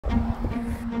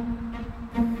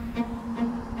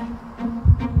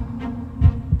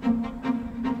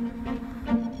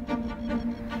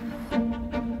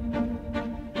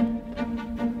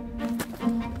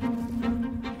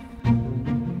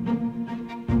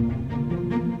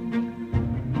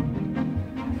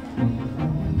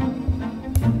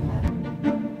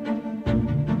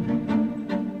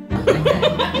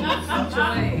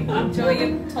Enjoy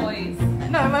your toys.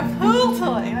 No, my pool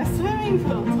toy, my swimming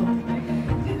pool toy.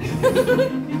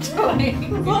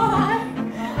 Enjoy. Bye.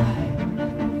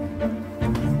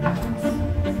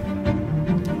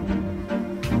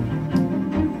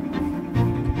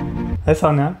 Hey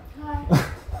Sonia. Hi.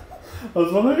 I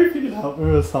was wondering if you could help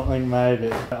me with something maybe.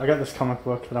 I got this comic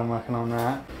book that I'm working on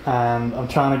now and I'm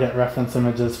trying to get reference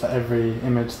images for every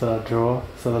image that I draw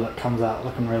so that it comes out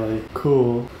looking really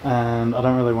cool, and I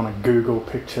don't really want to Google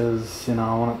pictures, you know,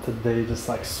 I want it to be just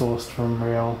like sourced from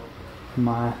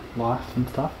my life and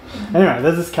stuff. Anyway,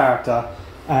 there's this character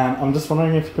and I'm just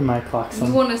wondering if you can make like some...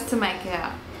 You want us to make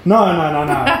out? No,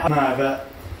 no, but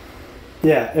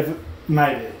yeah, if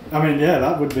maybe. I mean, yeah,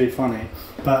 that would be funny,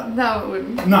 but... No, it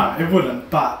wouldn't. No, it wouldn't,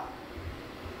 but...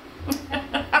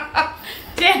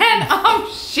 Dan, I'm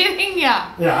shitting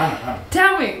ya! Yeah, I know.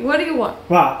 Tell me, what do you want?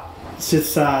 Well, she's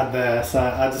sad there, so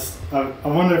I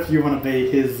wonder if you want to be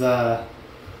his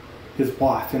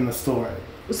wife in the story.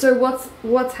 So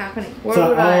what's happening? What So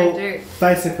would I do?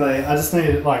 Basically, I just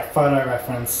need like photo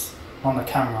reference on the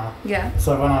camera. Yeah.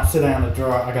 So when I sit down to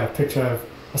draw it, I got a picture of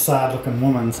a sad looking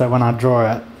woman, so when I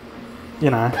draw it, you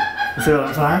know, you see what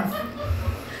I'm saying?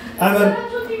 And then,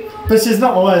 but she's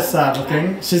not always sad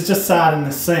looking, she's just sad in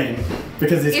this scene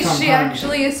because he's come home. Is she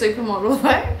actually a supermodel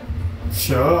though?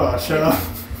 Sure.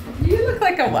 You look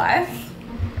like a wife.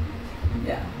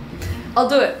 Yeah. I'll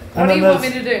do it. What And do then you want me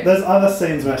to do? There's other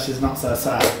scenes where she's not so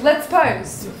sad. Let's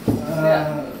pose.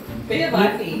 Be a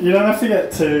wifey. You don't have to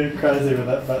get too crazy with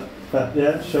it, but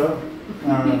yeah, sure.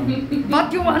 What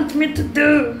do you want me to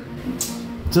do?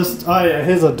 Just, oh yeah,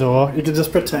 here's a door. You can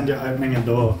just pretend you're opening a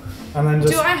door. And then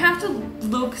just... Do I have to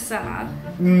look sad?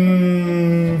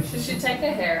 Should she take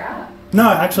her hair out?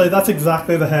 No, actually, that's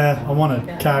exactly the hair I wanted.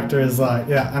 Yeah. Character is like,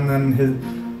 yeah, and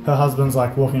then her husband's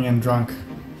like walking in drunk,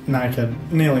 naked,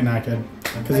 nearly naked,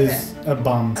 because he's a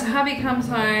bum. So hubby comes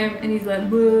home and he's like,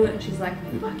 "Boo," and she's like,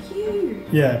 "Fuck you."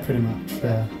 Yeah, pretty much,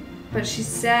 yeah. But she's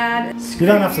sad. You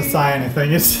don't have to say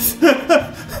anything, it's just...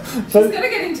 She's gonna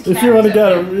get into character. If you want to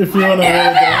get, if you want to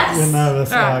really get, you're nervous.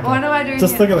 Alright, what do I do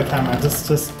Just here? look at the camera, just...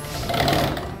 Just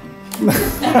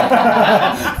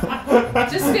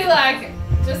be like,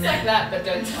 just like that, but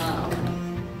don't smile.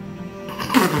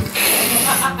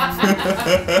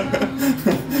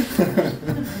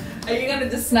 Are you gonna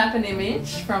just snap an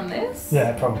image from this?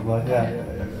 Yeah, probably, yeah.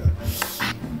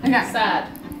 Okay. Sad.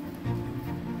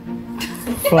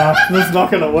 Fuck, this is not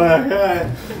gonna work, eh?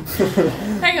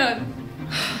 Hang on.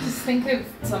 Just think of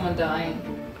someone dying.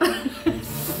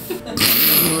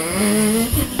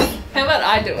 How about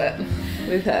I do it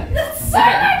with her? That's so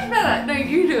much better. No,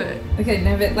 you do it. Okay,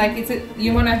 no, but like, is it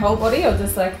you want her whole body or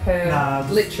just like her? Nah,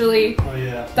 just, literally. Oh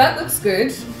yeah. That looks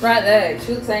good, right there.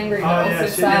 She looks angry, but yeah, also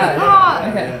she sad. did, yeah,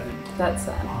 Okay, yeah. that's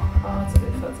sad. Oh, it's a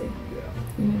bit fuzzy. Yeah.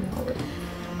 You need to hold it.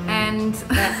 And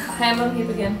Hand on hip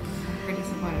again. very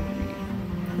disappointed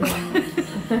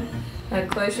in Now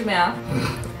close your mouth,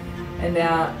 and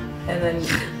now, and then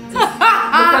just look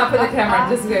up at the camera and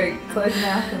just go close your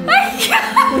mouth. And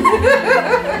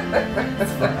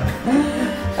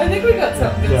I think we got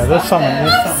something. Yeah, there's something. I'm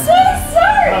so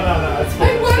sorry. No, it's I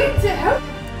fine. wanted to help.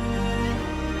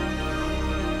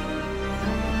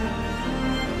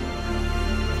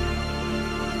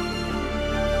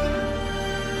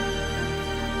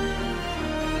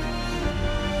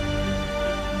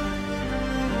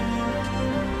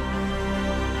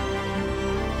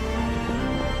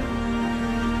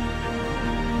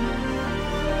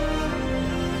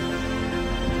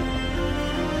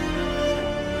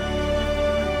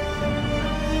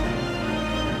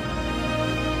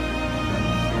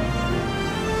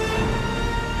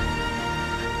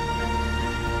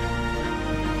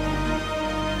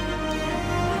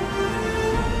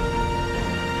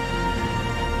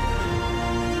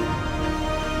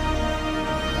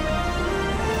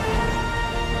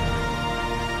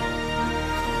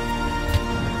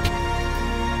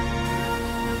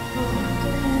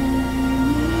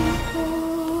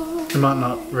 It might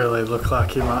not really look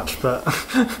like you much, but...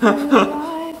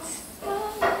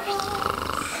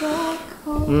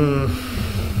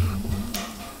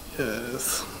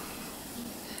 Yes.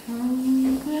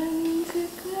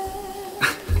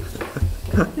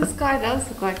 This guy does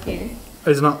look like you.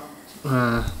 He's not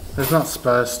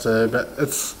supposed to, but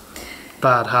it's...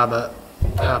 bad habit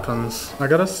happens. I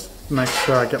gotta make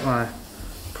sure I get my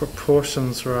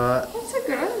proportions right. That's so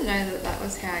good. I didn't know that that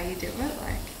was how you do it.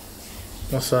 Like,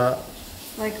 What's that?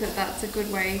 like that's a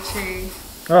good way to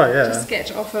Oh yeah. to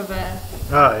sketch off of a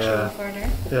Oh yeah. photo.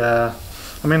 Yeah.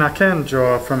 I mean, I can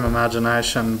draw from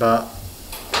imagination, but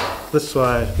this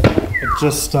way, it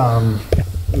just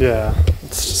yeah,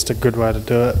 it's just a good way to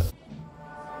do it.